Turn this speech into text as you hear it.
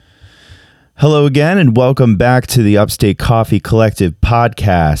Hello again, and welcome back to the Upstate Coffee Collective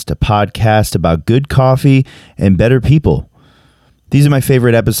podcast, a podcast about good coffee and better people. These are my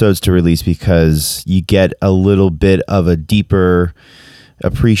favorite episodes to release because you get a little bit of a deeper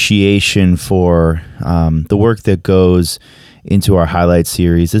appreciation for the work that goes into our highlight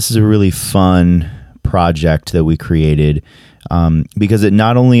series. This is a really fun project that we created because it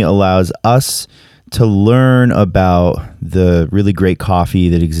not only allows us to learn about the really great coffee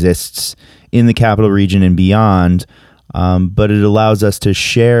that exists in the capital region and beyond, but it allows us to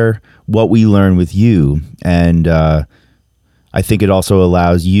share what we learn with you. And I think it also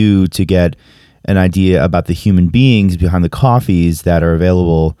allows you to get an idea about the human beings behind the coffees that are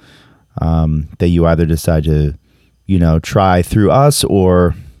available, that you either decide to, try through us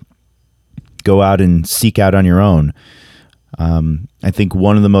or go out and seek out on your own. I think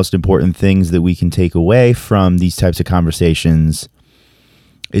one of the most important things that we can take away from these types of conversations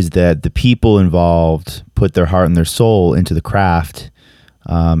is that the people involved put their heart and their soul into the craft,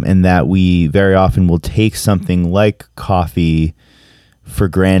 and that we very often will take something like coffee for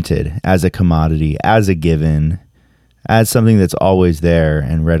granted as a commodity, as a given, as something that's always there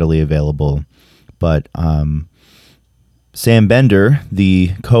and readily available. But Sam Bender,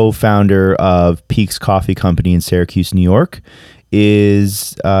 the co-founder of Peaks Coffee Company in Syracuse, New York,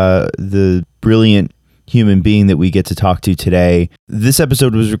 is the brilliant human being that we get to talk to today. This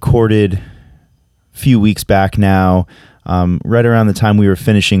episode was recorded a few weeks back now, right around the time we were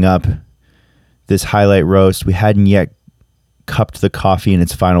finishing up this highlight roast. We hadn't yet cupped the coffee in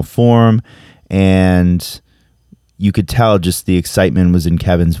its final form, and you could tell just the excitement was in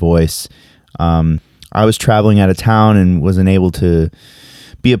Kevin's voice. I was traveling out of town and wasn't able to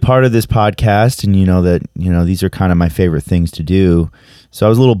be a part of this podcast, and these are kind of my favorite things to do. So I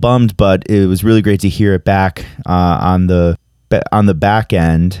was a little bummed, but it was really great to hear it back on the back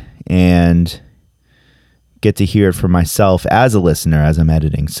end and get to hear it for myself as a listener as I'm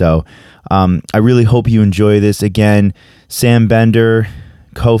editing. So I really hope you enjoy this. Again, Sam Bender,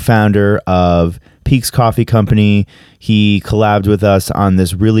 co-founder of Peaks Coffee Company. He collabed with us on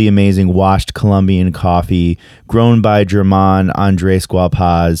this really amazing washed Colombian coffee grown by German Andres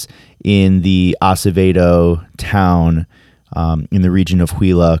Gualpaz in the Acevedo town in the region of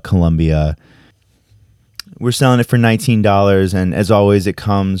Huila, Colombia. We're selling it for $19, and as always, it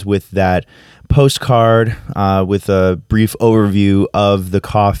comes with that postcard with a brief overview of the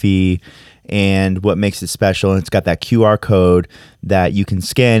coffee and what makes it special. And it's got that QR code that you can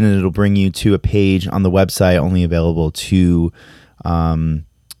scan, and it'll bring you to a page on the website only available to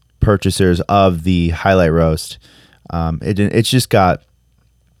purchasers of the highlight roast. It's just got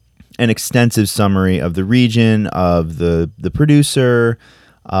an extensive summary of the region, of the producer,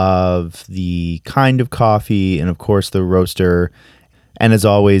 of the kind of coffee, and of course the roaster. And as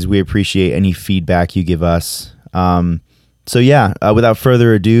always, we appreciate any feedback you give us. Without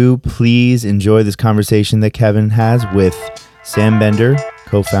further ado, please enjoy this conversation that Kevin has with Sam Bender,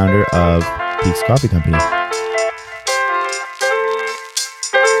 co-founder of Peaks Coffee Company.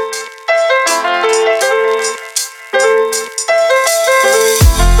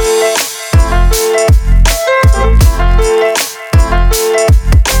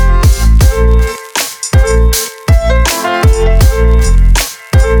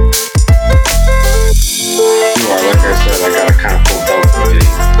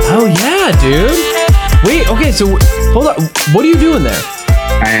 So hold on, what are you doing there?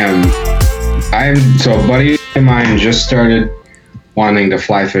 So a buddy of mine just started wanting to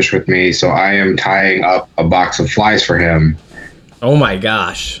fly fish with me, so I am tying up a box of flies for him. Oh my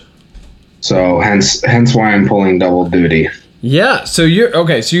gosh. So hence why I'm pulling double duty. Yeah, so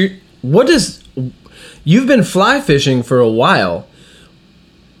you've been fly fishing for a while.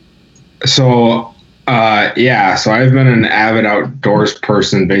 So I've been an avid outdoors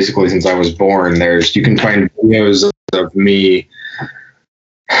person basically since I was born. You can find videos of me,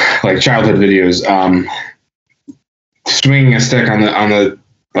 like childhood videos, swinging a stick on the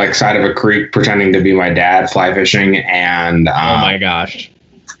like side of a creek, pretending to be my dad fly fishing. And oh my gosh,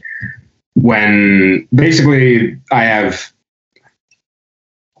 when basically I have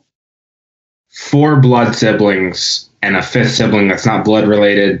 4 blood siblings and a 5th sibling that's not blood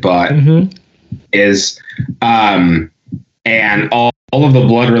related, but is, and all of the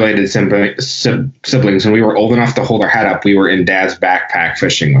blood related siblings, when we were old enough to hold our head up, we were in dad's backpack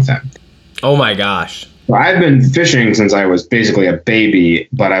fishing with him. Oh my gosh. So I've been fishing since I was basically a baby,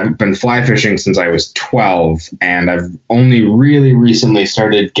 but I've been fly fishing since I was 12, and I've only really recently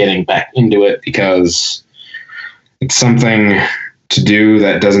started getting back into it because it's something to do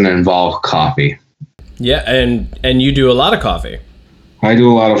that doesn't involve coffee. Yeah, and you do a lot of coffee. I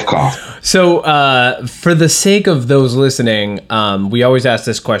do a lot of coffee. So, for the sake of those listening, we always ask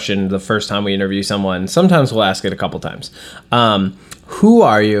this question the first time we interview someone. Sometimes we'll ask it a couple times. Who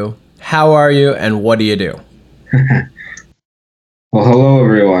are you? How are you? And what do you do? Well, hello,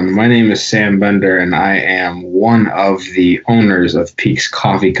 everyone. My name is Sam Bender, and I am one of the owners of Peaks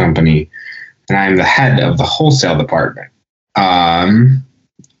Coffee Company, and I am the head of the wholesale department.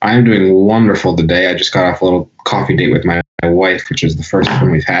 I'm doing wonderful today. I just got off a little coffee date with my wife, which is the first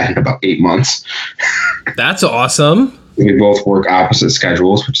one we've had in about 8 months. That's awesome. We both work opposite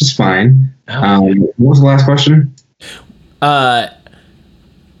schedules, which is fine. Oh. What was the last question? How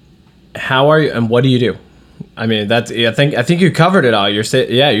are you and what do you do? I mean, I think you covered it all.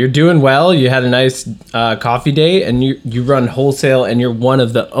 You're doing well. You had a nice coffee date, and you run wholesale, and you're one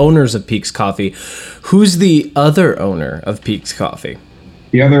of the owners of Peaks Coffee. Who's the other owner of Peaks Coffee?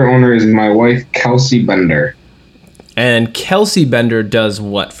 The other owner is my wife, Kelsey Bender. And Kelsey Bender does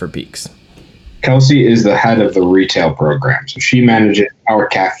what for Peaks? Kelsey is the head of the retail program. So she manages our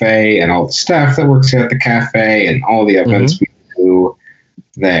cafe and all the staff that works at the cafe and all the events we do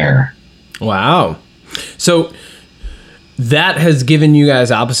there. Wow. So that has given you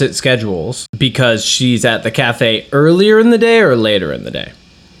guys opposite schedules because she's at the cafe earlier in the day or later in the day?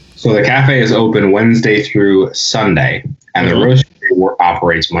 So the cafe is open Wednesday through Sunday, and the roastery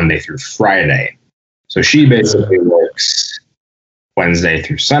operates Monday through Friday. So she basically works Wednesday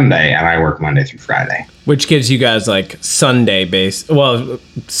through Sunday, and I work Monday through Friday. Which gives you guys like Sunday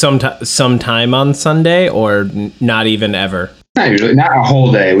some time on Sunday, or not even ever? Not a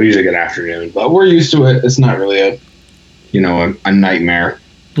whole day. We usually get afternoon, but we're used to it. It's not really a nightmare.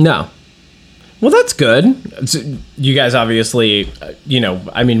 No. Well, that's good. So you guys obviously,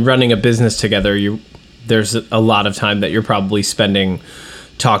 running a business together, there's a lot of time that you're probably spending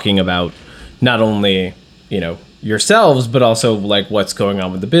talking about not only, yourselves, but also like what's going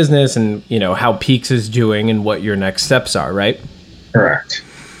on with the business and, how Peaks is doing and what your next steps are, right? Correct.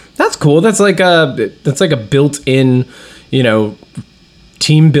 That's cool. That's like a built-in,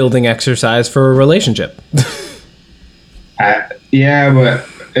 team building exercise for a relationship. Yeah, but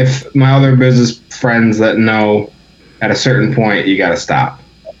if my other business friends that know at a certain point, you got to stop.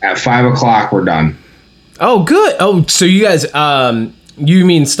 At 5 o'clock, we're done. Oh, good. Oh, so you guys, you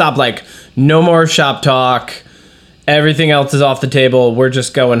mean stop, like no more shop talk. Everything else is off the table. We're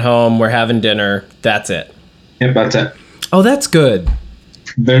just going home. We're having dinner. That's it. Yep, that's it. Oh, that's good.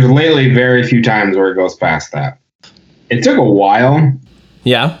 There's lately very few times where it goes past that. It took a while.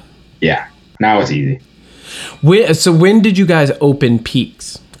 Yeah? Yeah. Now it's easy. So when did you guys open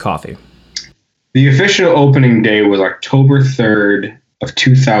Peaks Coffee? The official opening day was October 3rd of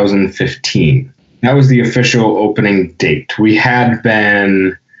 2015. That was the official opening date. We had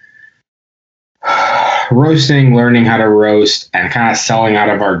been roasting, learning how to roast, and kind of selling out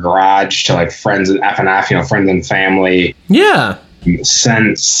of our garage to like friends and F&F, friends and family. Yeah.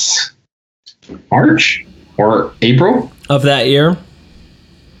 Since March or April of that year,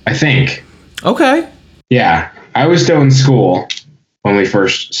 I think. Okay. Yeah, I was still in school when we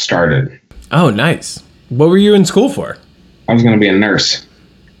first started. Oh, nice. What were you in school for? I was going to be a nurse.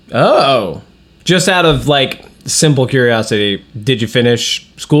 Oh, just out of like simple curiosity, did you finish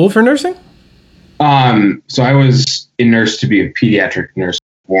school for nursing? So I was a nurse to be a pediatric nurse,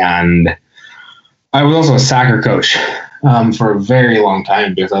 and I was also a soccer coach for a very long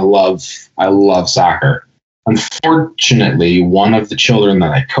time because I love soccer. Unfortunately, one of the children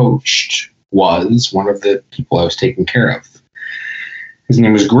that I coached was one of the people I was taking care of. His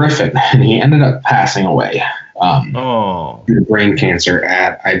name was Griffin, and he ended up passing away due to brain cancer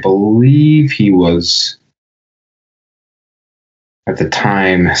at, I believe he was, at the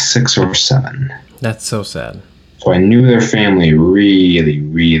time, 6 or 7. That's so sad. So I knew their family really,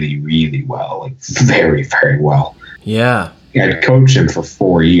 really, really well, like very, very well. Yeah. I'd coached him for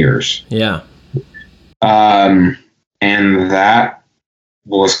 4 years. Yeah. And that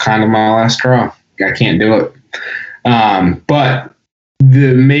was kind of my last straw. I can't do it. But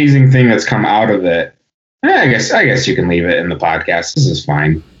the amazing thing that's come out of it, I guess you can leave it in the podcast. This is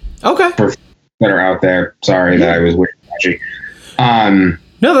fine. Okay. For that are out there, sorry that I was wishy-washy.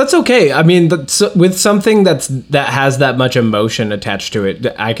 No, that's okay. I mean, with something that has that much emotion attached to it,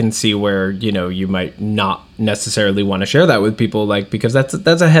 I can see where, you might not necessarily want to share that with people, like, because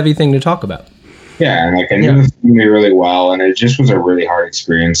that's a heavy thing to talk about. Yeah, and I knew the family really well, and it just was a really hard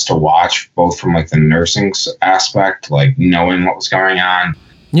experience to watch, both from like the nursing aspect, like knowing what was going on.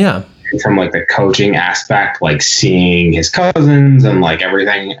 Yeah. And from like the coaching aspect, like seeing his cousins and like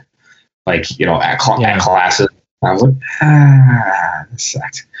everything, like at classes. I was like,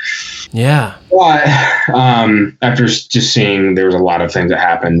 sucked. Yeah. But after just seeing, there was a lot of things that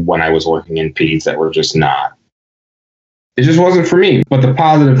happened when I was working in Pete's that were just not. It just wasn't for me. But the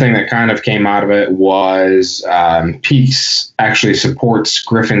positive thing that kind of came out of it was Pete's actually supports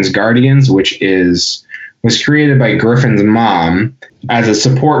Griffin's Guardians, which was created by Griffin's mom as a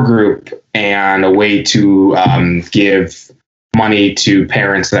support group and a way to give money to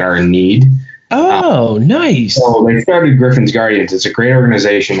parents that are in need. Oh, nice. So they started Griffin's Guardians. It's a great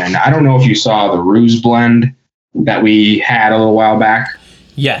organization. And I don't know if you saw the Ruse blend that we had a little while back.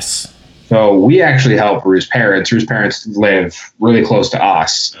 Yes. So we actually help Ruse parents. Ruse parents live really close to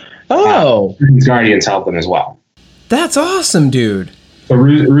us. Oh. Griffin's Guardians help them as well. That's awesome, dude. So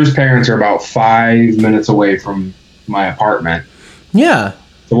Ruse parents are about 5 minutes away from my apartment. Yeah.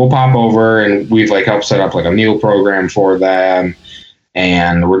 So we'll pop over and we've helped set up a meal program for them.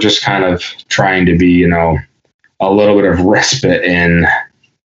 And we're just kind of trying to be, a little bit of respite in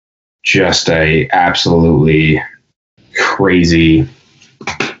just a absolutely crazy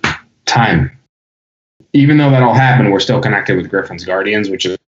time. Even though that all happened, we're still connected with Griffin's Guardians, which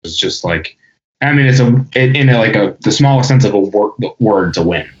is just it's the smallest sense of the word to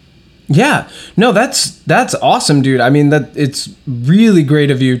win. Yeah. No, that's awesome, dude. I mean, that it's really great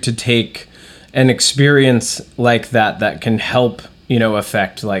of you to take an experience like that can help,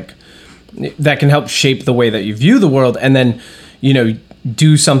 affect that can help shape the way that you view the world, and then,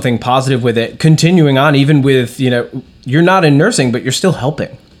 do something positive with it, continuing on, even with, you're not in nursing, but you're still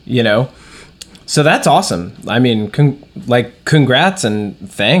helping, So that's awesome. I mean, congrats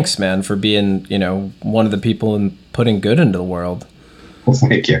and thanks, man, for being, one of the people and putting good into the world. Well,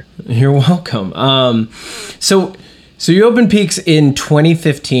 thank you. You're welcome. So you opened Peaks in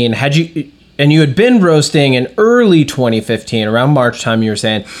 2015. You had been roasting in early 2015, around March time, you were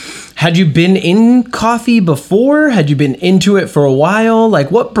saying. Had you been in coffee before? Had you been into it for a while?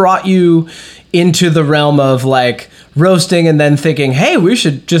 What brought you into the realm of roasting and then thinking, hey, we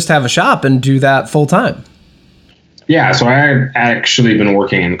should just have a shop and do that full time? Yeah, so I had actually been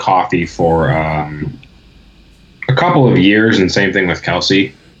working in coffee for a couple of years, and same thing with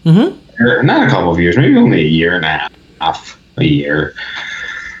Kelsey. Mm-hmm. Or not a couple of years, maybe only a year and a half, a year.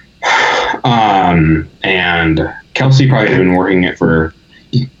 And Kelsey probably had been working it for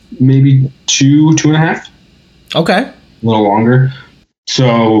maybe two and a half. Okay. A little longer.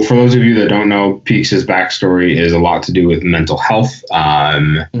 So for those of you that don't know, Peaks' backstory is a lot to do with mental health.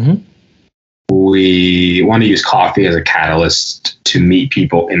 We want to use coffee as a catalyst to meet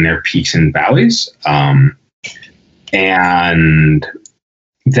people in their peaks and valleys. And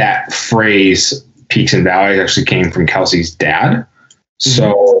that phrase, peaks and valleys, actually came from Kelsey's dad.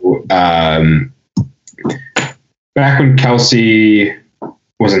 So back when Kelsey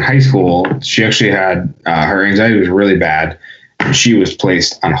was in high school, she actually had her anxiety was really bad, and she was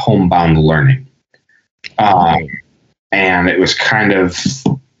placed on homebound learning. And it was kind of,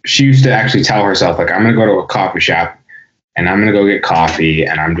 she used to actually tell herself, I'm going to go to a coffee shop and I'm going to go get coffee,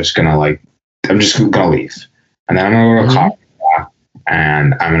 and I'm just going to leave. And then I'm going to go to a coffee shop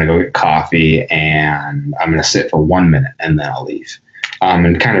and I'm going to go get coffee and I'm going to sit for 1 minute and then I'll leave.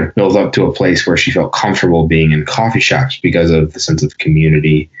 And kind of build up to a place where she felt comfortable being in coffee shops because of the sense of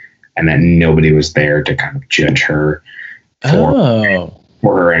community, and that nobody was there to kind of judge her for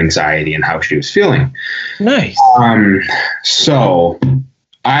her anxiety and how she was feeling. Nice. So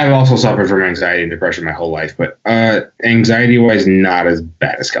I've also suffered from anxiety and depression my whole life, but anxiety-wise, not as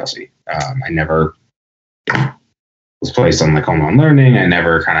bad as Kelsey. I never was placed on homebound learning. I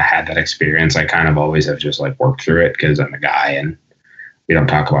never kind of had that experience. I kind of always have just worked through it because I'm a guy and we don't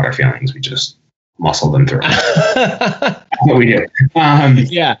talk about our feelings. We just muscle them through. That's what we do.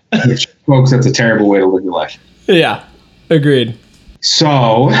 Yeah. Which, folks, that's a terrible way to live your life. Yeah. Agreed.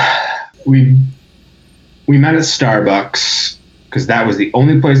 So we met at Starbucks because that was the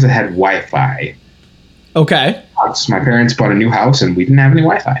only place that had Wi-Fi. Okay. My parents bought a new house and we didn't have any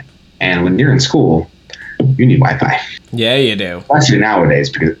Wi-Fi. And when you're in school, you need Wi-Fi. Yeah, you do. Especially nowadays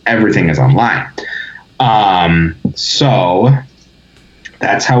because everything is online. So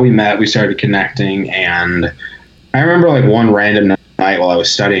that's how we met. We started connecting, and I remember one random night while I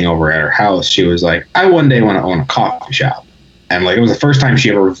was studying over at her house, she was like, I one day want to own a coffee shop. And it was the first time she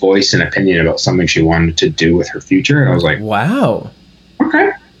ever voiced an opinion about something she wanted to do with her future. And I was like, wow.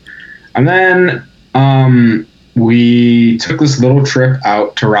 Okay. And then we took this little trip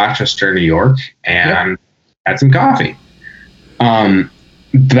out to Rochester, New York, and had some coffee.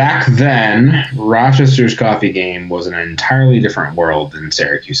 Back then, Rochester's coffee game was an entirely different world than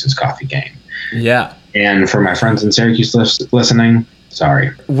Syracuse's coffee game. Yeah. And for my friends in Syracuse listening, sorry.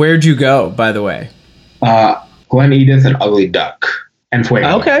 Where'd you go, by the way? Glen Edith and Ugly Duck. and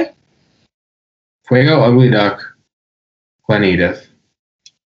Fuego. Okay. Fuego, Ugly Duck, Glen Edith,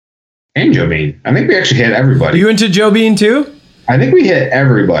 and Joe Bean. I think we actually hit everybody. You went to Joe Bean too? I think we hit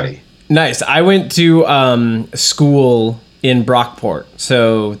everybody. Nice. I went to school in Brockport.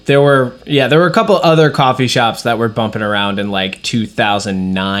 So there were a couple other coffee shops that were bumping around in like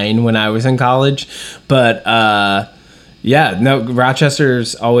 2009 when I was in college. But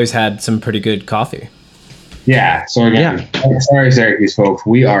Rochester's always had some pretty good coffee. Yeah. So again, sorry, Syracuse folks,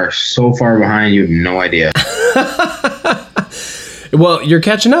 we are so far behind. You have no idea. Well, you're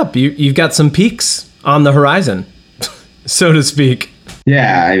catching up. You've got some peaks on the horizon, so to speak.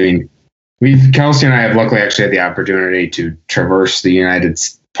 Yeah, I mean, Kelsey and I have luckily actually had the opportunity to traverse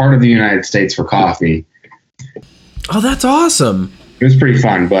part of the United States for coffee. Oh, that's awesome. It was pretty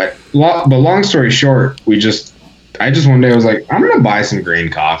fun, but long story short, I just one day was like, I'm gonna buy some green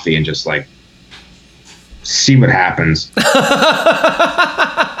coffee and just like see what happens.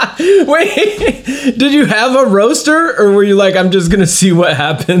 Wait, did you have a roaster, or were you like, I'm just gonna see what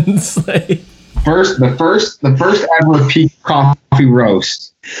happens? Like, the first ever peak coffee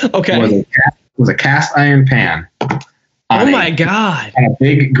roast. Okay. Was a cast iron pan. Oh my God. And a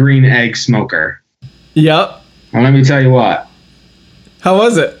big green egg smoker. Yep. And let me tell you what. How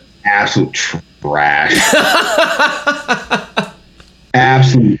was it? Absolute trash.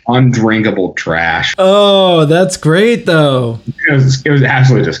 Absolute undrinkable trash. Oh, that's great though. It was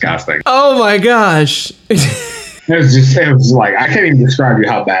absolutely disgusting. Oh my gosh. It was like, I can't even describe you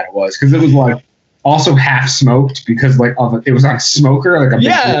how bad it was, because it was like also half smoked because like it was on a smoker, like a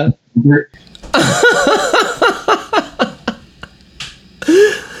big smoker.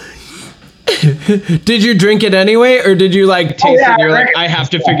 Did you drink it anyway, or did you like taste it and you're like, I have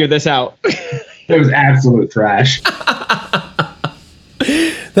to figure this out? It was absolute trash.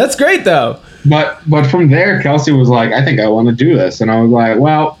 That's great though. But from there, Kelsey was like, I think I want to do this. And I was like,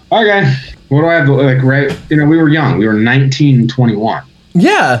 well, okay. What do I have to, like, right? You know, we were young. We were 19 and 21.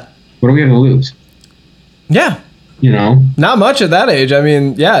 Yeah. What do we have to lose? Yeah. You know? Not much at that age. I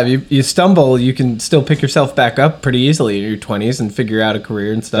mean, yeah, if you stumble, you can still pick yourself back up pretty easily in your 20s and figure out a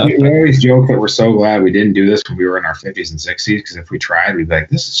career and stuff. We always joke that we're so glad we didn't do this when we were in our 50s and 60s, because if we tried, we'd be like,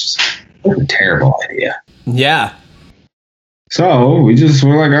 this is just a terrible idea. Yeah. So we're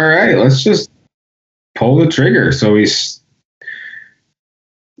like, all right, let's just pull the trigger. So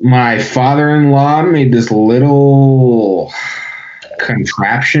my father-in-law made this little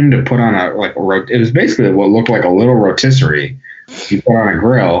contraption to put on it was basically what looked like a little rotisserie you put on a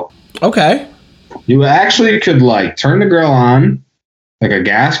grill. Okay. You actually could like turn the grill on like a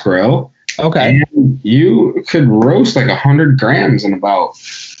gas grill. Okay. And you could roast like 100 grams in about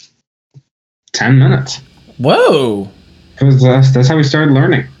 10 minutes. Whoa. That's how we started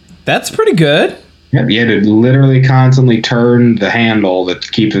learning. That's pretty good. Yep, you had to literally constantly turn the handle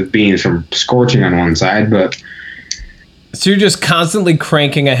that keeps the beans from scorching on one side, but... So you're just constantly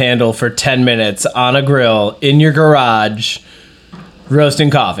cranking a handle for 10 minutes on a grill in your garage,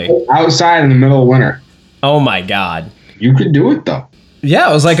 roasting coffee. Outside in the middle of winter. Oh my God. You could do it, though. Yeah,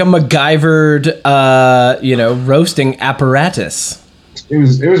 it was like a MacGyvered, roasting apparatus. It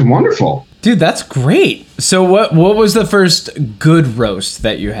was wonderful. Dude, that's great. So what was the first good roast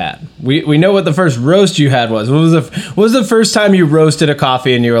that you had? We know what the first roast you had was. What was the first time you roasted a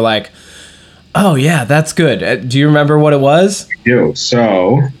coffee and you were like, oh yeah, that's good. Do you remember what it was? I do.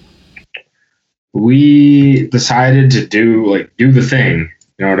 So we decided to do the thing.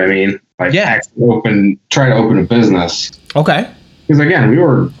 You know what I mean? Like, try to open a business. Okay. Because again, we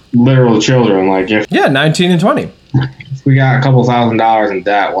were literal children. Like, 19 and 20. If we got a couple $1,000s in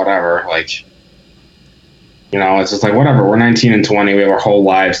debt, whatever. Like, it's just like, whatever. We're 19 and 20. We have our whole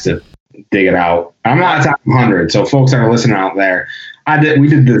lives to dig it out. I'm not talking 100. So folks that are listening out there, we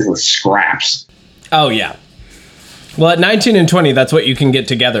did this with scraps. Oh yeah. Well, at 19 and 20, that's what you can get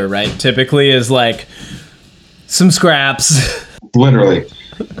together, right? Typically is like some scraps. Literally.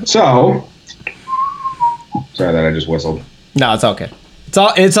 So, sorry that I just whistled. No, it's okay.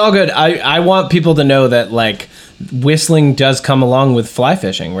 It's all good. I want people to know that like whistling does come along with fly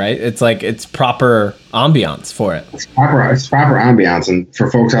fishing, right? It's like it's proper ambiance for it. It's proper ambiance, and for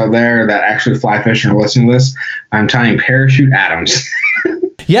folks out there that actually fly fish and listen to this, I'm tying parachute Adams.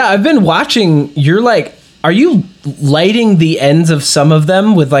 Yeah, I've been watching. You're like, are you lighting the ends of some of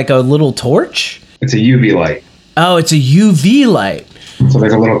them with like a little torch? It's a UV light. Oh, it's a UV light. So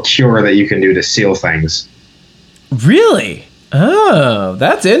there's a little cure that you can do to seal things. Really? Oh,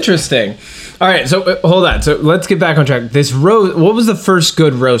 that's interesting. All right, so hold on. So let's get back on track. This roast, what was the first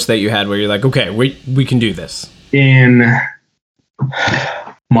good roast that you had where you're like, okay, we can do this? In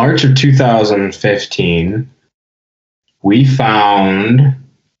March of 2015, we found,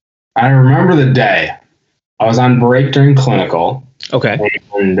 I remember the day. I was on break during clinical. Okay.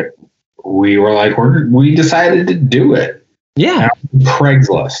 And we were like, we decided to do it. Yeah.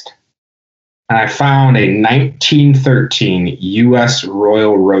 Craigslist. And I found a 1913 U.S.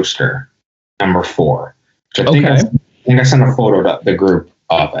 Royal Roaster, number 4. Which I think I sent a photo to the group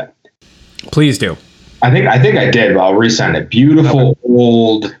of it. Please do. I think I did, but I'll resend it. Beautiful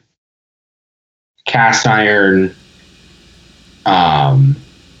old cast iron,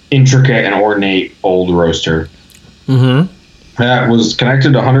 intricate and ornate old roaster. Mm-hmm. That was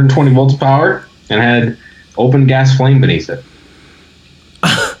connected to 120 volts of power and had open gas flame beneath it.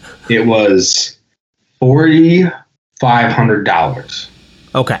 It was $4,500.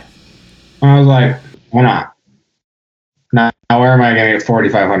 Okay. I was like, why not? Now where am I going to get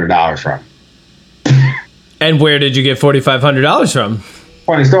 $4,500 from? And where did you get $4,500 from?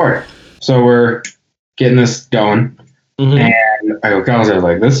 Funny story. So we're getting this going. Mm-hmm. And I was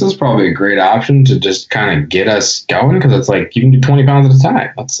like, this is probably a great option to just kind of get us going, because it's like you can do 20 pounds at a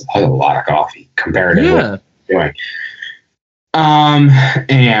time. That's a lot of coffee compared to what we're doing.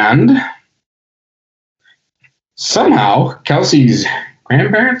 And somehow Kelsey's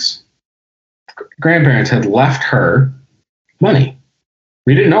grandparents had left her money.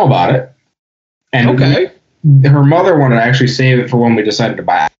 We didn't know about it. And her mother wanted to actually save it for when we decided to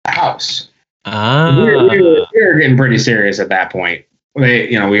buy a house. We were getting pretty serious at that point.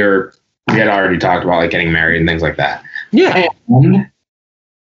 We had already talked about like getting married and things like that. Yeah. And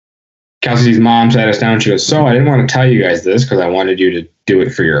Kelsey's mom sat us down. She goes, "So I didn't want to tell you guys this because I wanted you to save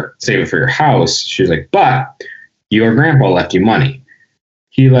it for your house." She was like, "But your grandpa left you money.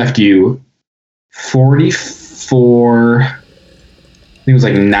 He left you 44. I think it was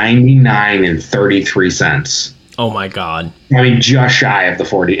like 99 and 33 cents. Oh my God. I mean, just shy of the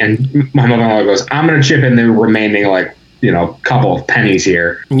 40. And my mother-in-law goes, "I'm going to chip in the remaining, couple of pennies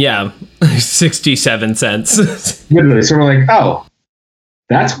here." Yeah. 67 cents. Literally. So we're like, oh,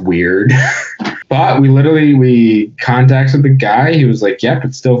 that's weird. But we contacted the guy. He was like, "Yep,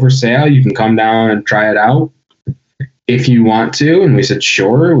 it's still for sale. You can come down and try it out if you want to." And we said,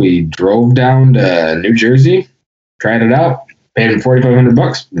 sure. We drove down to New Jersey, tried it out, paid him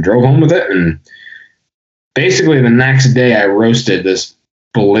 $4,500, drove home with it. And basically the next day I roasted this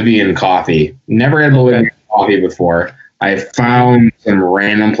Bolivian coffee. Never had Bolivian coffee before. I found some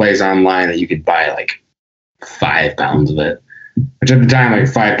random place online that you could buy like 5 pounds of it, which at the time,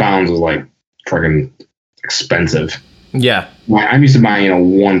 like 5 pounds was like freaking expensive. Yeah. I'm used to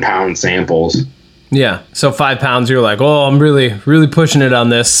buying, 1 pound samples. Yeah. So 5 pounds, you're like, oh, I'm really, really pushing it on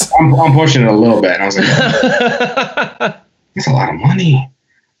this. I'm pushing it a little bit. And I was like, oh, that's a lot of money.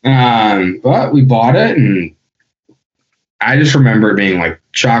 But we bought it, and I just remember it being like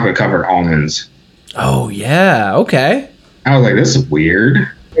chocolate covered almonds. Oh, yeah. Okay. I was like, this is weird.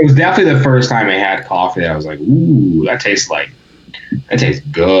 It was definitely the first time I had coffee that I was like, ooh, that tastes good.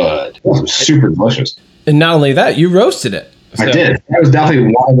 It was super delicious. And not only that, you roasted it. So. I did. That was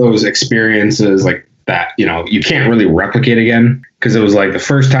definitely one of those experiences like that, you can't really replicate again, because it was like the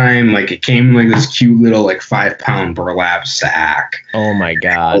first time, like it came like this cute little like 5 pound burlap sack. Oh my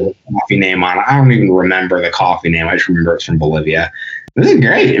God. With a coffee name on it. I don't even remember the coffee name. I just remember it's from Bolivia. This is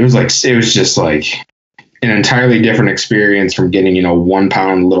great. It was just like an entirely different experience from getting, 1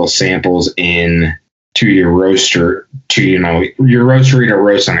 pound little samples in to your roaster to, your roastery to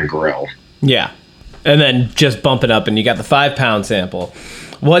roast on a grill. Yeah. And then just bump it up and you got the 5 pound sample.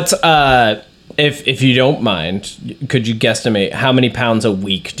 What's, if you don't mind, could you guesstimate how many pounds a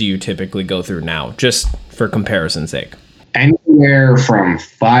week do you typically go through now, just for comparison's sake? Anywhere from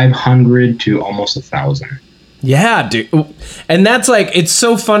 500 to almost 1,000. Yeah, dude. And that's like, it's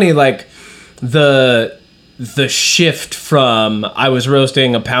so funny, like the shift from I was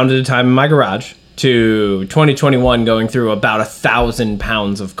roasting a pound at a time in my garage to 2021 going through about 1,000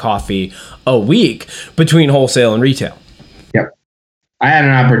 pounds of coffee a week between wholesale and retail. Yep. I had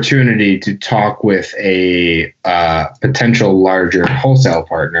an opportunity to talk with a potential larger wholesale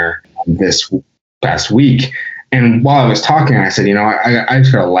partner this past week. And while I was talking, I said, I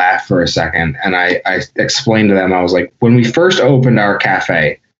just got to laugh for a second. And I explained to them, I was like, when we first opened our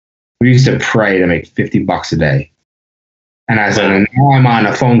cafe, we used to pray to make $50 a day. And I said, and now I'm on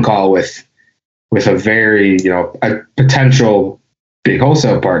a phone call with a very, a potential big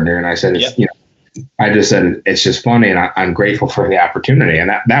wholesale partner. And I said, I just said, it's just funny. And I'm grateful for the opportunity. And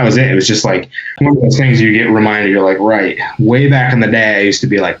that was it. It was just like one of those things you get reminded, you're like, right. Way back in the day, I used to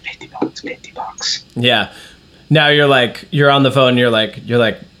be like $50. Yeah. Now you're on the phone. You're like,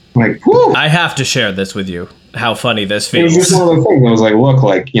 Like, whoo! I have to share this with you. How funny this It was feels. just one of those things. I was like, look,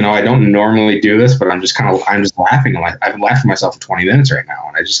 like, you know, I don't normally do this, but I'm just laughing. I've laughed at myself for 20 minutes right now,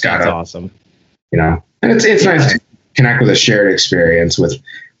 and I just That's gotta, awesome. you know, and it's nice to connect with a shared experience with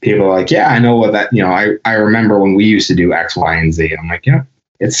people. Like, yeah, I know what that, you know, I remember when we used to do X, Y, and Z. I'm like, yeah,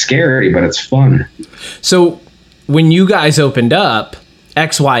 it's scary, but it's fun. So when you guys opened up,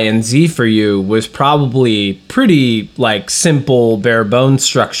 X, Y, and Z for you was probably pretty like simple, bare bones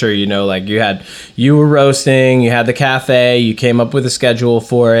structure. You know, like you were roasting, you had the cafe, you came up with a schedule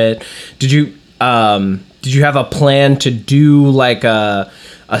for it. Did you have a plan to do like a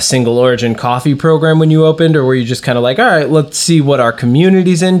single origin coffee program when you opened, or were you just kind of like, all right, let's see what our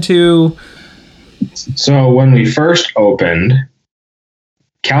community's into? So when we first opened,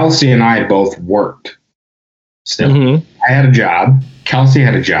 Kelsey and I both worked still. Mm-hmm. I had a job. Kelsey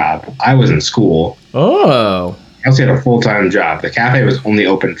had a job. I was in school. Oh, Kelsey had a full-time job. The cafe was only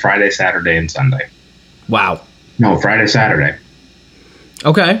open Friday, Saturday, and Sunday. wow. No, Friday, Saturday.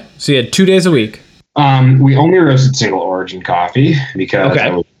 Okay, so you had 2 days a week. We only roasted single origin coffee because Okay.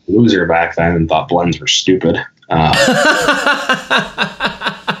 I was a loser back then and thought blends were stupid.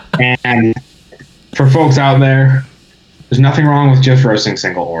 And for folks out there, there's nothing wrong with just roasting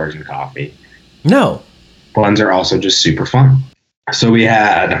single origin coffee. No. Blends are also just super fun. So we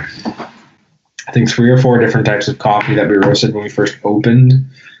had, I think, 3 or 4 different types of coffee that we roasted when we first opened.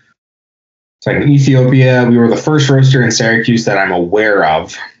 It's like in Ethiopia, we were the first roaster in Syracuse that I'm aware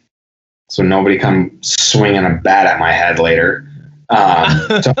of. So nobody come swinging a bat at my head later.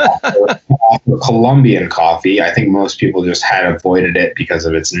 To offer Colombian coffee, I think most people just had avoided it because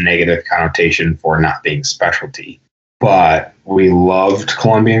of its negative connotation for not being specialty. But we loved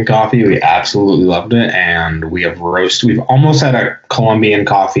Colombian coffee. We absolutely loved it. And we've almost had a Colombian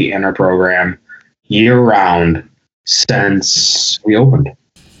coffee in our program year round since we opened.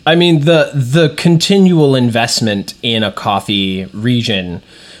 I mean, the continual investment in a coffee region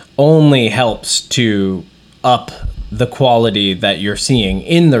only helps to up the quality that you're seeing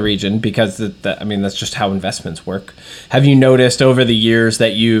in the region, because that's just how investments work. Have you noticed over the years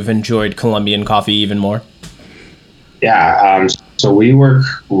that you've enjoyed Colombian coffee even more? Yeah. So we work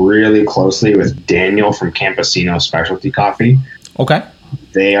really closely with Daniel from Campesino Specialty Coffee. Okay.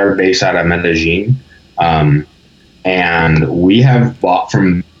 They are based out of Medellin. And we have bought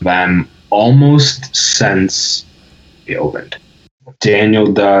from them almost since we opened. Daniel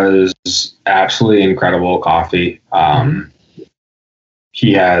does absolutely incredible coffee.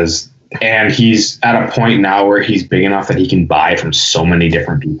 He's at a point now where he's big enough that he can buy from so many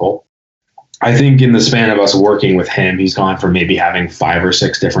different people. I think in the span of us working with him, he's gone from maybe having 5 or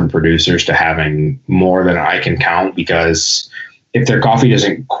 6 different producers to having more than I can count, because if their coffee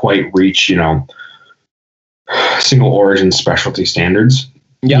doesn't quite reach, single origin specialty standards,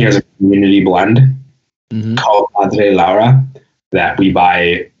 Yep. He has a community blend called Madre Laura that we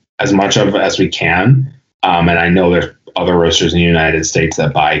buy as much of as we can. And I know there's other roasters in the United States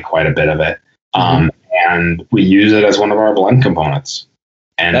that buy quite a bit of it. And we use it as one of our blend components.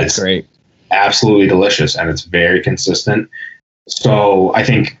 And That's it's great. absolutely delicious, and it's very consistent. So I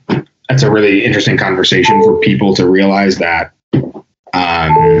think that's a really interesting conversation for people to realize that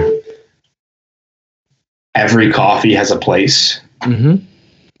every coffee has a place,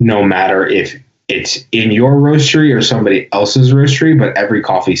 no matter if it's in your roastery or somebody else's roastery, but every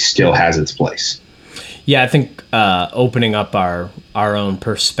coffee still has its place. Yeah, I think opening up our own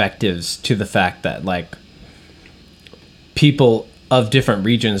perspectives to the fact that like people of different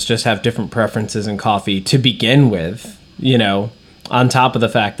regions just have different preferences in coffee to begin with, on top of the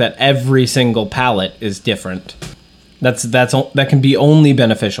fact that every single palate is different. That can be only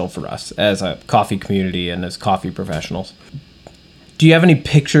beneficial for us as a coffee community and as coffee professionals. Do you have any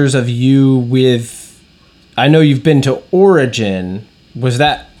pictures of you with, I know you've been to Origin. Was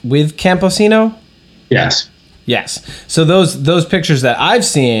that with Campesino? Yes. Yes. So those pictures that I've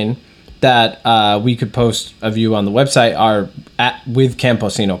seen that we could post of you on the website are with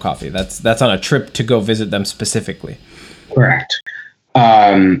Campesino Coffee. That's on a trip to go visit them specifically. Correct.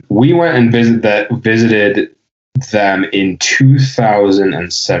 We went and visited them in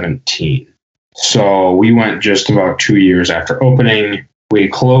 2017. So we went just about 2 years after opening. We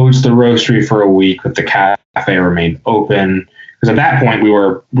closed the roastery for a week, but the cafe remained open because at that point we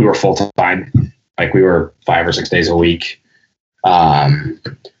were full time. Like we were 5 or 6 days a week.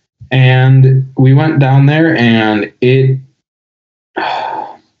 And we went down there, and it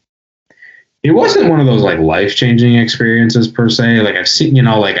wasn't one of those like life-changing experiences per se. Like I've seen,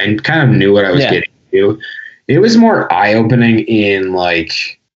 I kind of knew what I was getting to. It was more eye-opening in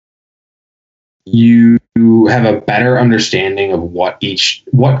like you have a better understanding of what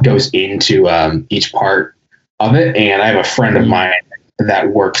goes into each part of it. And I have a friend of mine that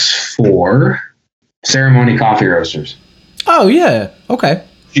works for Ceremony Coffee Roasters. Oh yeah, okay.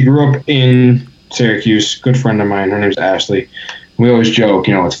 She grew up in Syracuse. Good friend of mine. Her name's Ashley. We always joke,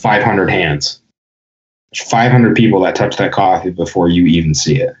 it's 500 hands. There's 500 people that touch that coffee before you even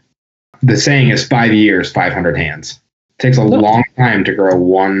see it. The saying is 5 years, 500 hands. It takes a long time to grow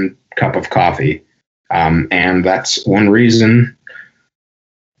one cup of coffee. And that's one reason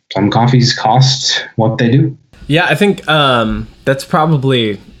some coffees cost what they do. Yeah, I think that's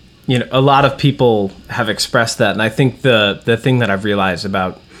probably, a lot of people have expressed that. And I think the thing that I've realized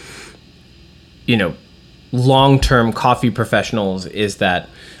about, long-term coffee professionals is that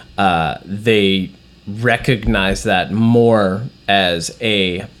they recognize that more as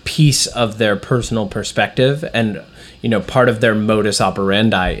a piece of their personal perspective. And, part of their modus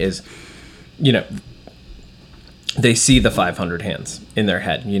operandi is, they see the 500 hands in their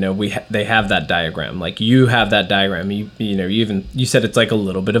head. They have that diagram. Like you have that diagram. You said it's like a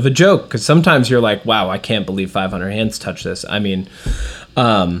little bit of a joke because sometimes you're like, wow, I can't believe 500 hands touch this. I mean,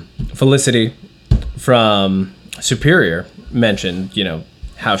 Felicity from Superior mentioned,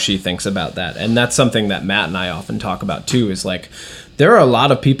 how she thinks about that. And that's something that Matt and I often talk about too, is like, there are a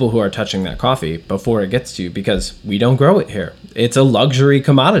lot of people who are touching that coffee before it gets to you because we don't grow it here. It's a luxury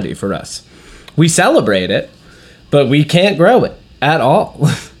commodity for us. We celebrate it, but we can't grow it at all.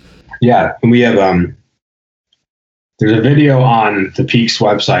 Yeah, and we have there's a video on the Peaks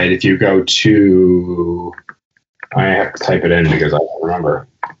website. If you go to, I have to type it in because I don't remember.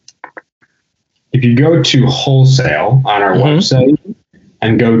 If you go to wholesale on our website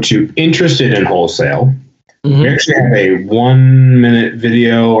and go to interested in wholesale, we actually have a 1 minute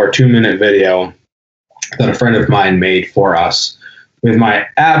video or 2 minute video that a friend of mine made for us with my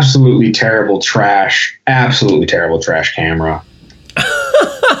absolutely terrible trash camera.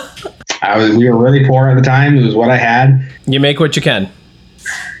 We were really poor at the time. It was what I had. You make what you can.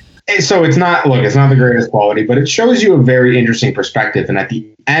 So it's not the greatest quality, but it shows you a very interesting perspective. And at the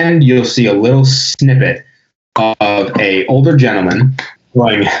end, you'll see a little snippet of a older gentleman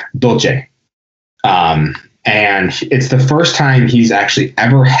growing Dolce. And it's the first time he's actually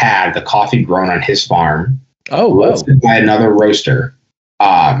ever had the coffee grown on his farm. Oh, wow. Roasted by another roaster,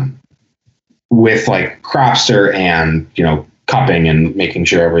 with like cropster and, cupping and making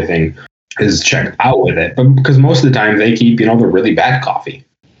sure everything is checked out with it. But because most of the time they keep, the really bad coffee.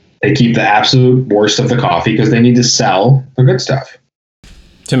 They keep the absolute worst of the coffee because they need to sell the good stuff.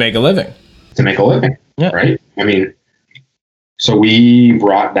 To make a living. Yeah. Right? I mean, so we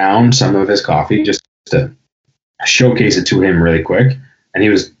brought down some of his coffee just to showcase it to him really quick. And he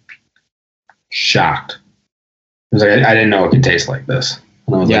was shocked. He was like, I didn't know it could taste like this.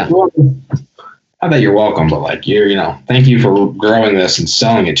 And I was like, well, I bet you're welcome, but like, thank you for growing this and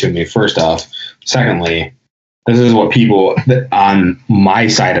selling it to me, first off. Secondly, this is what people on my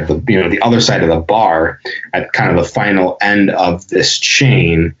side of the other side of the bar at kind of the final end of this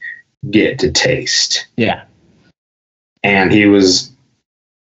chain get to taste. Yeah. And he was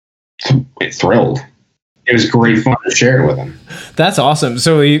thrilled. It was great fun to share it with him. That's awesome.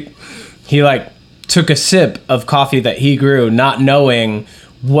 So he like took a sip of coffee that he grew, not knowing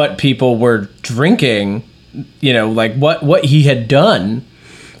what people were drinking, like what he had done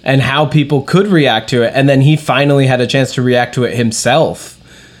and how people could react to it. And then he finally had a chance to react to it himself.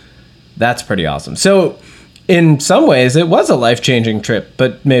 That's pretty awesome. So in some ways it was a life-changing trip,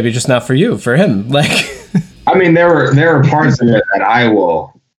 but maybe just not for you, for him. Like, I mean, there were parts of it that I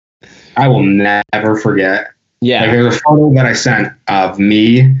will never forget. Yeah. Like there's a photo that I sent of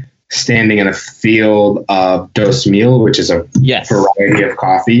me standing in a field of Dos Mil, which is a variety of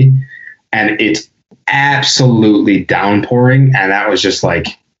coffee, and it's absolutely downpouring. And that was just like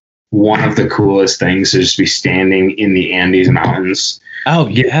one of the coolest things, to just be standing in the Andes Mountains. Oh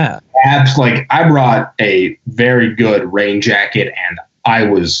yeah. Like I brought a very good rain jacket and I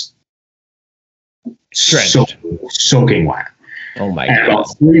was soaking wet. Oh my God. God.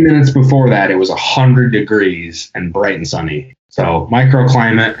 About 3 minutes before that, it was 100 degrees and bright and sunny. So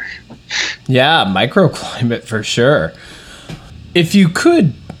microclimate. Yeah, microclimate for sure. If you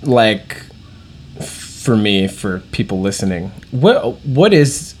could, like, for people listening, what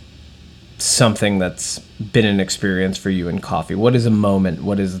is something that's been an experience for you in coffee? What is a moment?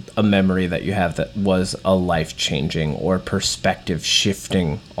 What is a memory that you have that was a life-changing or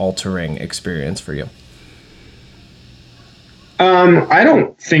perspective-shifting, altering experience for you? I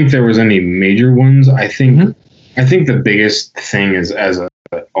don't think there was any major ones. I think the biggest thing is, as an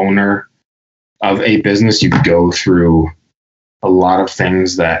owner of a business, you go through a lot of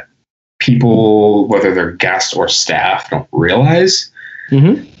things that people, whether they're guests or staff, don't realize.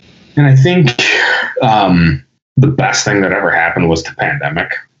 Mm-hmm. And I think the best thing that ever happened was the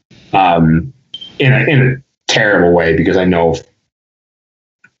pandemic, in a terrible way, because I know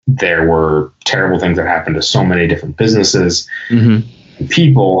there were terrible things that happened to so many different businesses, and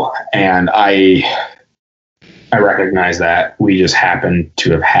people, and I recognize that we just happen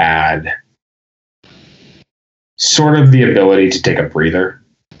to have had sort of the ability to take a breather.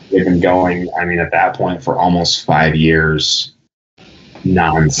 We've been going, I mean, at that point for almost 5 years,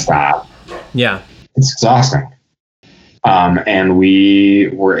 nonstop. Yeah. It's exhausting. And we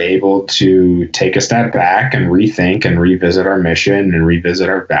were able to take a step back and rethink and revisit our mission and revisit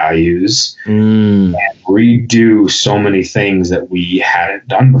our values and redo so many things that we hadn't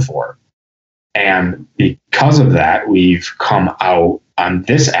done before. And because of that, we've come out on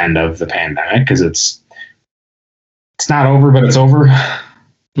this end of the pandemic, because it's not over, but it's over.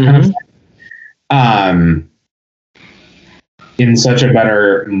 Kind of, in such a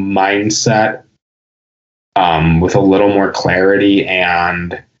better mindset, with a little more clarity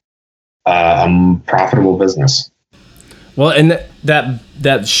and a profitable business. Well, and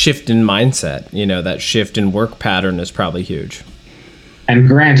that shift in mindset, you know, that shift in work pattern is probably huge. And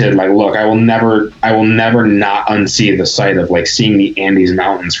granted, like, look, I will never not unsee the sight of like seeing the Andes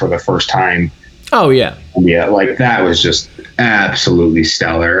Mountains for the first time. Oh yeah. Yeah, like that was just absolutely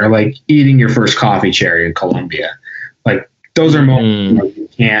stellar. Or like eating your first coffee cherry in Colombia. Like those are moments you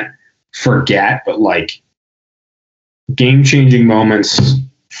can't forget, but like game-changing moments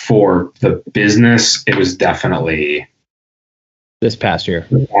for the business. It was definitely this past year.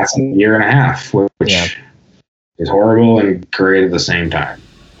 The past year and a half, which is horrible and great at the same time.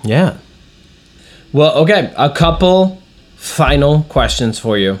 Yeah. Well, okay, a couple final questions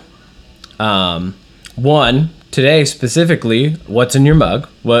for you. One, today specifically, what's in your mug?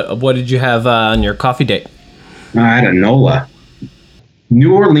 What did you have on your coffee date? I had a NOLA,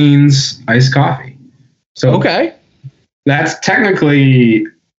 New Orleans iced coffee. So okay, that's technically,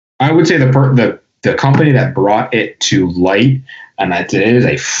 I would say the company that brought it to light, and that it is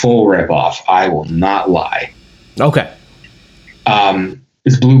a full ripoff. I will not lie. Okay.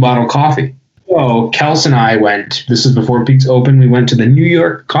 It's Blue Bottle Coffee. So Kels and I went, this is before Peaks opened, we went to the New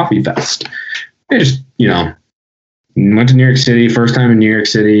York Coffee Fest. We just, went to New York City, first time in New York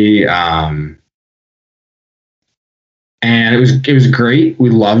City. And it was great. We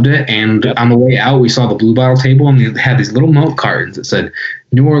loved it. And on the way out, we saw the Blue Bottle table, and they had these little milk cartons that said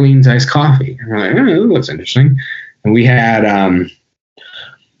New Orleans iced coffee. And we're like, oh, that's interesting. And we had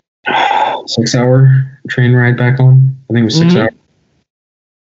 6-hour train ride back home. I think it was 6 hours.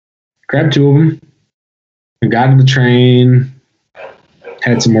 Grabbed 2 of them. I got to the train.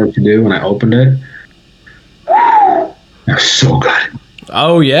 Had some work to do, and I opened it. It was so good.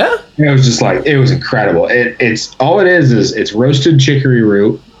 Oh yeah? It was just like, it was incredible. It's all it is it's roasted chicory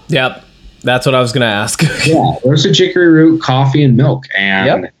root. Yep. That's what I was gonna ask. Yeah, roasted chicory root, coffee, and milk.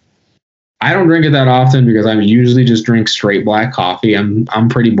 And I don't drink it that often because I usually just drink straight black coffee. I'm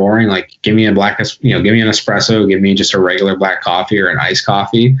pretty boring. Like, give me a give me an espresso, give me just a regular black coffee or an iced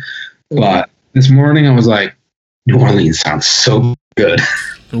coffee. But this morning I was like, New Orleans sounds so good.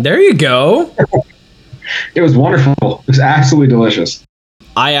 There you go. It was wonderful. It was absolutely delicious.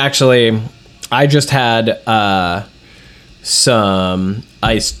 I just had some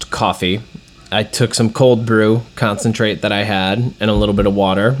iced coffee. I took some cold brew concentrate that I had and a little bit of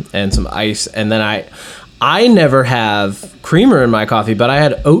water and some ice. And then I never have creamer in my coffee, but I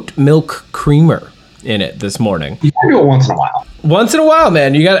had oat milk creamer in it this morning. You can do it once in a while. Once in a while,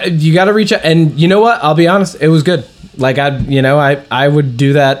 man. You got to reach out. And you know what? I'll be honest. It was good. Like I would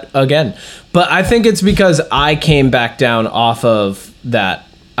do that again. But I think it's because I came back down off of that.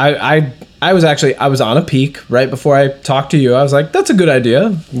 I was on a peak right before I talked to you. I was like, that's a good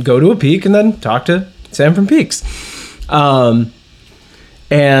idea. Go to a peak and then talk to Sam from Peaks. And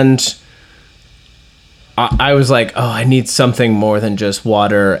I was like, oh, I need something more than just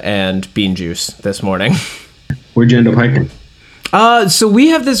water and bean juice this morning. Where'd you end up hiking? So we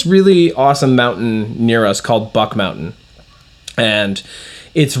have this really awesome mountain near us called Buck Mountain. And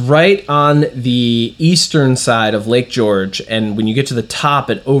it's right on the eastern side of Lake George. And when you get to the top,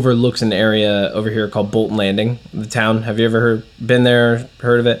 it overlooks an area over here called Bolton Landing, the town. Have you ever been there,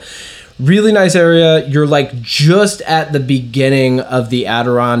 heard of it? Really nice area. You're like just at the beginning of the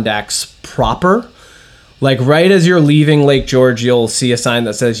Adirondacks proper. Like right as you're leaving Lake George, you'll see a sign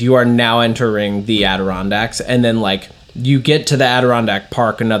that says you are now entering the Adirondacks. And then like you get to the Adirondack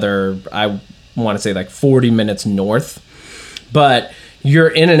Park another, I want to say like 40 minutes north. But you're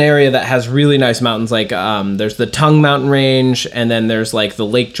in an area that has really nice mountains. Like there's the Tongue Mountain Range, and then there's like the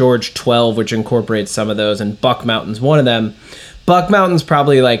Lake George 12, which incorporates some of those, and Buck Mountain's one of them. Buck Mountain's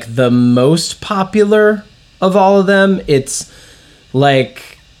probably like the most popular of all of them. It's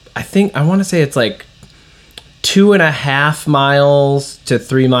like, I want to say it's like 2.5 miles to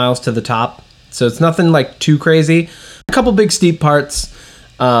 3 miles to the top. So it's nothing like too crazy. A couple big steep parts.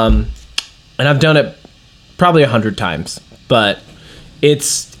 And I've done it probably 100 times, but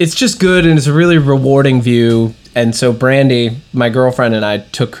it's just good, and it's a really rewarding view. And so Brandy, my girlfriend, and I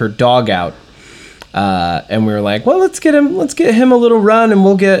took her dog out, and we were like, well, let's get him a little run, and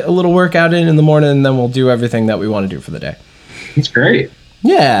we'll get a little workout in the morning, and then we'll do everything that we want to do for the day. That's great.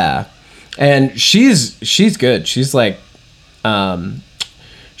 Yeah. And she's good. She's like,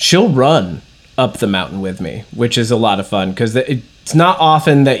 she'll run up the mountain with me, which is a lot of fun, because it's not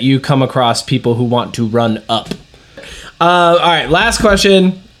often that you come across people who want to run up. All right, last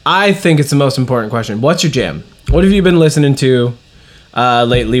question. I think it's the most important question. What's your jam? What have you been listening to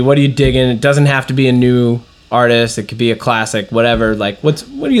lately? What are you digging? It doesn't have to be a new artist. It could be a classic, whatever. Like, what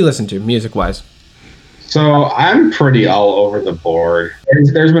do you listen to music-wise? So I'm pretty all over the board.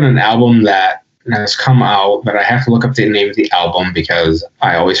 There's been an album that has come out, but I have to look up the name of the album because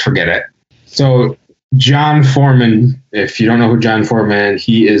I always forget it. So John Foreman, if you don't know who John Foreman is,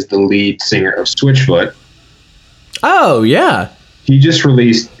 he is the lead singer of Switchfoot. Oh, yeah. He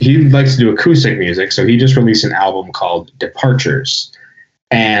likes to do acoustic music, so he just released an album called Departures.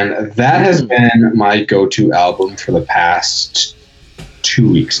 And that has been my go-to album for the past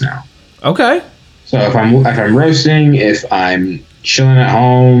 2 weeks now. Okay. So if I'm roasting, if I'm chilling at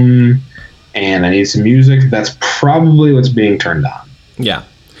home and I need some music, that's probably what's being turned on. Yeah.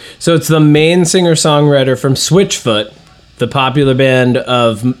 So it's the main singer-songwriter from Switchfoot, the popular band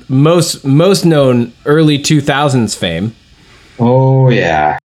of most known early 2000s fame. Oh,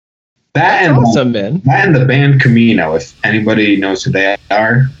 yeah. That and awesome, man. That and the band Camino, if anybody knows who they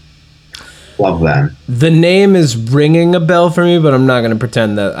are. Love them. The name is ringing a bell for me, but I'm not going to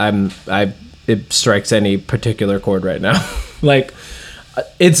pretend that it strikes any particular chord right now. Like,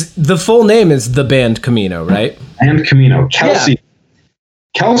 it's the full name is the band Camino, right? And Camino.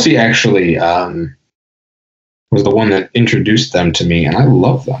 Kelsey actually was the one that introduced them to me, and I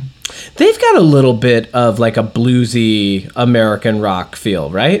love them. They've got a little bit of like a bluesy American rock feel,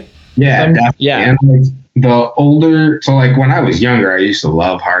 right? Yeah, definitely. Yeah. And like the older, so like when I was younger, I used to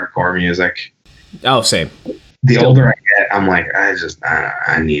love hardcore music. Oh, same. The older I get, I'm like, I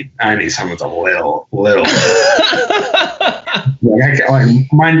need something with a little.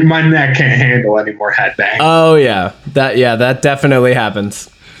 My neck can't handle any more headbang. Oh yeah, that definitely happens.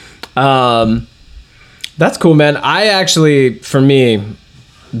 That's cool, man. I actually, for me,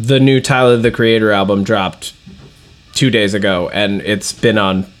 the new Tyler the Creator album dropped 2 days ago, and it's been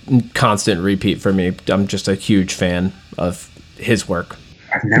on constant repeat for me. I'm just a huge fan of his work.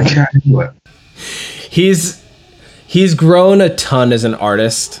 I've never gotten into it. He's grown a ton as an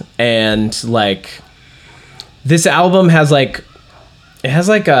artist, and like this album has like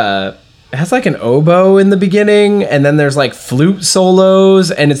an oboe in the beginning, and then there's like flute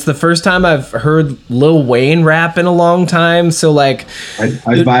solos, and it's the first time I've heard Lil Wayne rap in a long time. So like I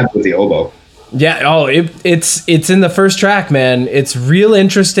vibe with the oboe. Yeah, it's in the first track, man. It's real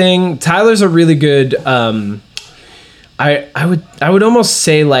interesting. Tyler's a really good I would almost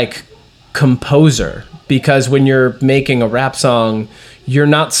say like composer, because when you're making a rap song, you're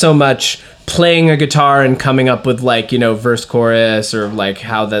not so much playing a guitar and coming up with like, you know, verse chorus or like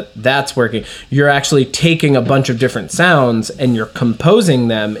how that's working. You're actually taking a bunch of different sounds and you're composing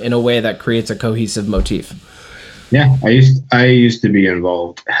them in a way that creates a cohesive motif. Yeah, I used to be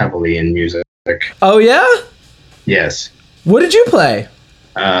involved heavily in music. Oh yeah? Yes. What did you play?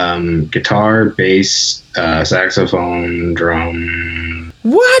 Guitar, bass, saxophone, drum.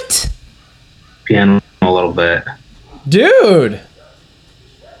 What? Piano a little bit. Dude.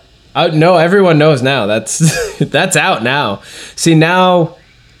 No, everyone knows now. That's out now. See, now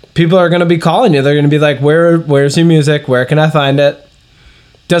people are going to be calling you. They're going to be like, where's your music? Where can I find it?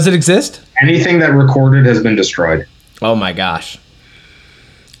 Does it exist? Anything that recorded has been destroyed. Oh my gosh.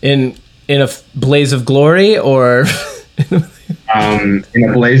 In a blaze of glory, or in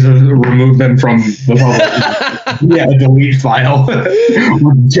a blaze of remove them from the public. Yeah, a delete file.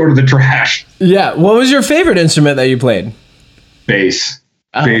 Sort of the trash. Yeah. What was your favorite instrument that you played? Bass.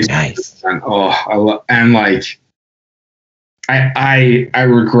 Oh, Bass. nice. And, I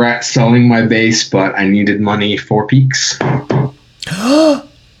regret selling my bass, but I needed money for peaks.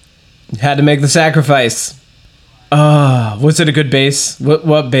 Had to make the sacrifice. Was it a good bass?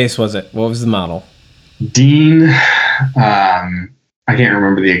 What bass was it? What was the model? Dean I can't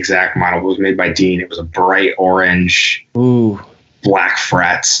remember the exact model. It was made by Dean. It was a bright orange, black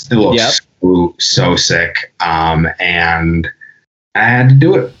frets. It looks so sick. And I had to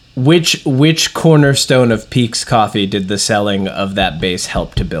do it. Which cornerstone of Peaks Coffee did the selling of that base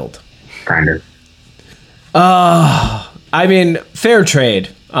help to build? Grinder. I mean, fair trade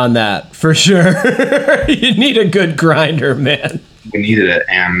on that for sure. You need a good grinder, man. We needed it,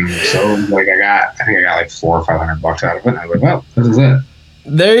 and so like I think I got like $400 or $500 out of it. And I was like, well, this is it.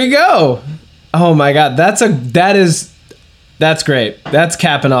 There you go. Oh my God, that's great. That's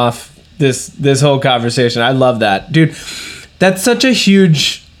capping off this whole conversation. I love that, dude. That's such a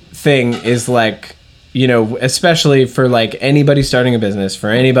huge thing. Is like, you know, especially for like anybody starting a business, for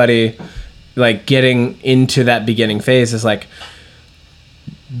anybody like getting into that beginning phase, is like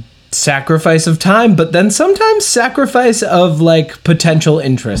sacrifice of time, but then sometimes sacrifice of like potential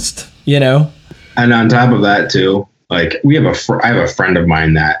interest, you know? And on top of that too, like I have a friend of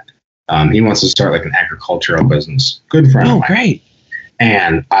mine that he wants to start like an agricultural business. Good friend. Oh, great.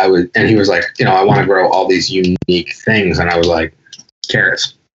 And he was like, you know, I want to grow all these unique things. And I was like,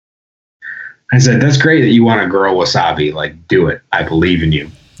 carrots. I said, that's great that you want to grow wasabi. Like, do it. I believe in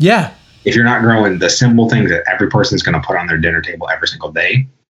you. Yeah. If you're not growing the simple things that every person's going to put on their dinner table every single day,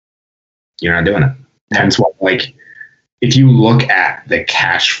 you're not doing it. Hence why, like, if you look at the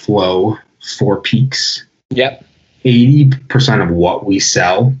cash flow for Peaks, 80% of what we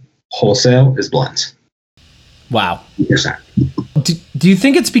sell wholesale is blends. Wow. 80%. Do you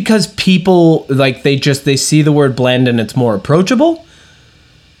think it's because people like they see the word blend and it's more approachable?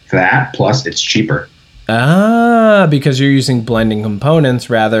 That plus it's cheaper. Because you're using blending components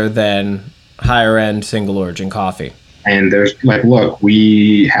rather than higher end single origin coffee. And there's like, look,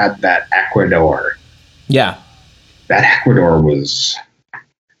 we had that Ecuador. Yeah. That Ecuador was,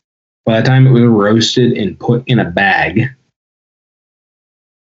 by the time it was roasted and put in a bag,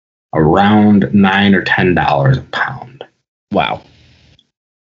 around $9 or $10 a pound. Wow.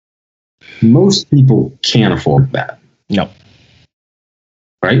 Most people can't afford that. No.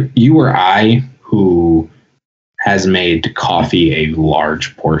 Right? You or I, who has made coffee a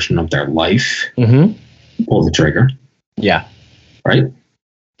large portion of their life, pull the trigger. Yeah. Right?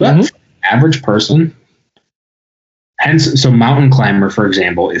 But for the average person, hence, so Mountain Climber, for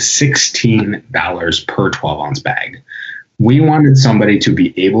example, is $16 per 12-ounce bag. We wanted somebody to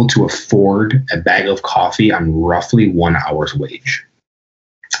be able to afford a bag of coffee on roughly 1 hour's wage.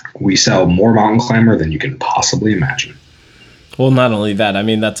 We sell more Mountain Climber than you can possibly imagine. Well, not only that, I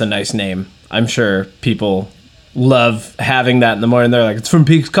mean, that's a nice name. I'm sure people love having that in the morning. They're like, it's from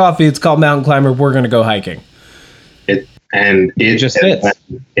Peaks Coffee. It's called Mountain Climber. We're going to go hiking. It just fits.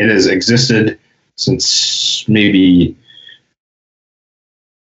 It has existed since maybe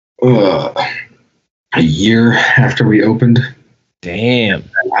a year after we opened. Damn.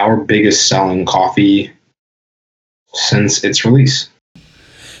 And our biggest selling coffee since its release.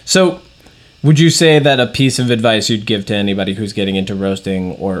 So would you say that a piece of advice you'd give to anybody who's getting into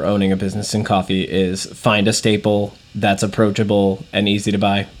roasting or owning a business in coffee is find a staple that's approachable and easy to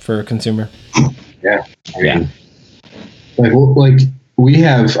buy for a consumer? Yeah. I mean, like we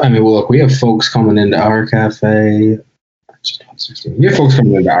have folks coming into our cafe. We have folks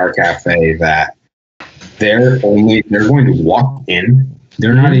coming into our cafe that they're going to walk in.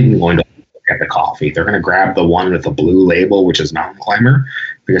 They're not even going to look at the coffee. They're going to grab the one with the blue label, which is Mountain Climber,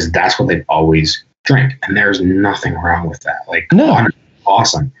 because that's what they've always drank. And there's nothing wrong with that. Like, no.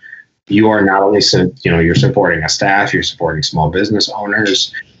 Awesome. You are not only, you're supporting a staff, you're supporting small business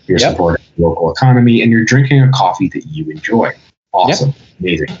owners, you're supporting the local economy, and you're drinking a coffee that you enjoy. Awesome.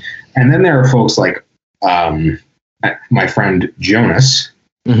 Amazing. And then there are folks like my friend Jonas,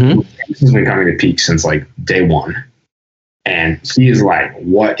 who has been coming to Peak since like day one. And he is like,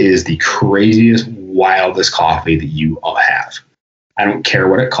 what is the craziest, wildest coffee that you all have? I don't care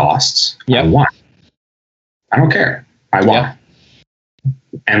what it costs. I want it. I don't care. I want it.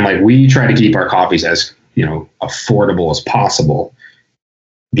 And like, we try to keep our coffees as, affordable as possible.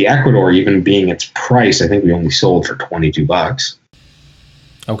 The Ecuador, even being its price, I think we only sold for $22.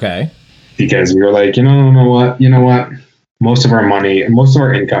 Okay. Because we were like, you know what? Most of our money, most of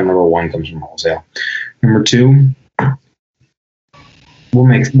our income, number one, comes from wholesale. Number two, we'll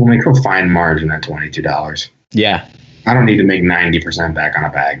make a fine margin at $22. Yeah. I don't need to make 90% back on a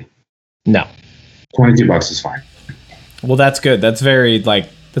bag. No. $22 is fine. Well, that's good. That's very,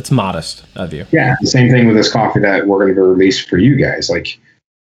 that's modest of you. Yeah. The same thing with this coffee that we're going to release for you guys. Like,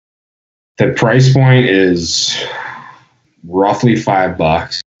 the price point is roughly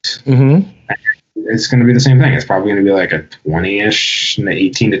 $5. It's going to be the same thing. It's probably going to be like a 20-ish,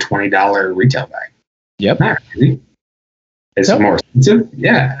 $18 to $20 retail bag. Yep. Not crazy. Is it more expensive?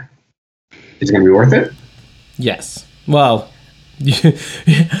 Yeah. Is it going to be worth it? Yes. Well,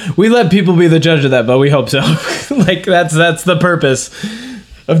 we let people be the judge of that, but we hope so. Like that's the purpose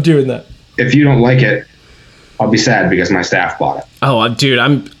of doing that. If you don't like it, I'll be sad because my staff bought it. Oh, dude,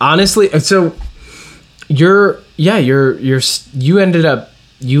 I'm honestly so. You ended up.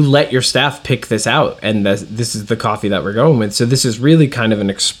 You let your staff pick this out, and this is the coffee that we're going with. So this is really kind of an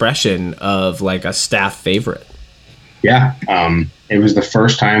expression of like a staff favorite. Yeah. It was the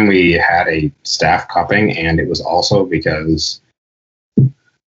first time we had a staff cupping, and it was also because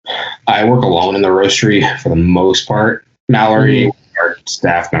I work alone in the roastery for the most part. Mallory, our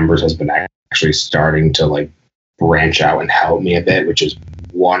staff members, has been actually starting to like branch out and help me a bit, which is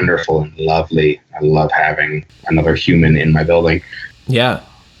wonderful and lovely. I love having another human in my building. Yeah.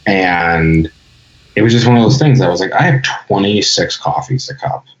 And it was just one of those things. I was like, I have 26 coffees to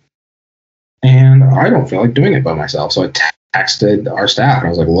cup, and I don't feel like doing it by myself. So I texted our staff, and I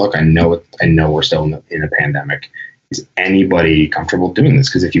was like, look, I know we're still in a pandemic. Is anybody comfortable doing this?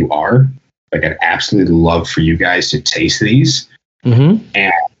 Because if you are, like, I'd absolutely love for you guys to taste these and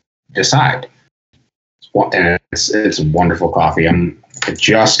decide. And it's wonderful coffee. I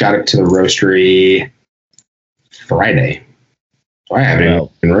just got it to the roastery Friday. So I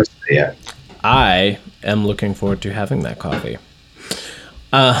haven't even roasted it yet. I am looking forward to having that coffee.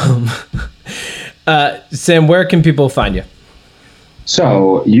 Sam, where can people find you?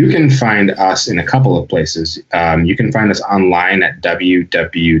 So you can find us in a couple of places. You can find us online at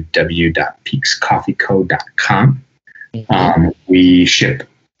www.peakscoffeeco.com. We ship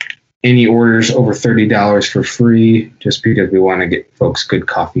any orders over $30 for free, just because we want to get folks good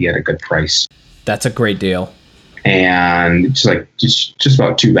coffee at a good price. That's a great deal. And it's like just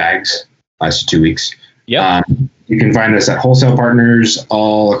about 2 bags, lasts 2 weeks. Yeah. You can find us at wholesale partners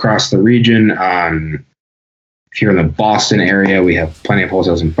all across the region. If you're in the Boston area, we have plenty of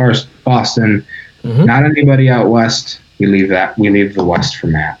wholesales in Boston. Not anybody out west. We leave the west for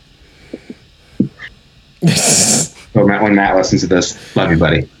Matt. So when Matt listens to this, love you,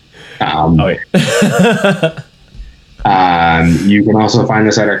 buddy. You can also find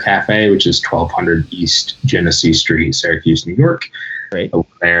us at our cafe, which is 1200 East Genesee Street, Syracuse, New York. Great. We're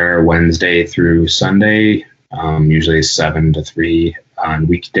there Wednesday through Sunday, usually 7 to 3 on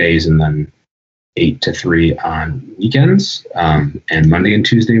weekdays, and then 8 to 3 on weekends. And Monday and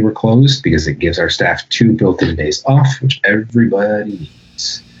Tuesday we're closed because it gives our staff 2 built-in days off, which everybody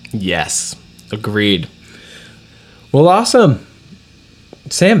needs. Yes, agreed. Well, awesome.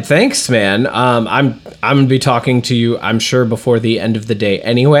 Sam, thanks, man. I'm gonna be talking to you, I'm sure, before the end of the day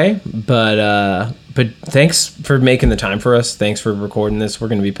anyway. But thanks for making the time for us. Thanks for recording this. We're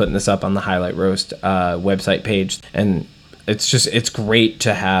gonna be putting this up on the Highlight Roast website page, and it's great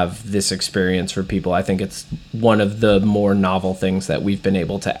to have this experience for people. I think it's one of the more novel things that we've been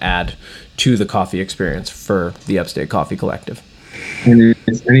able to add to the coffee experience for the Upstate Coffee Collective. And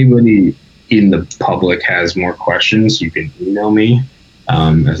if anybody in the public has more questions, you can email me.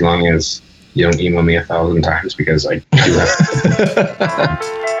 As long as you don't email me 1,000 times, because I do have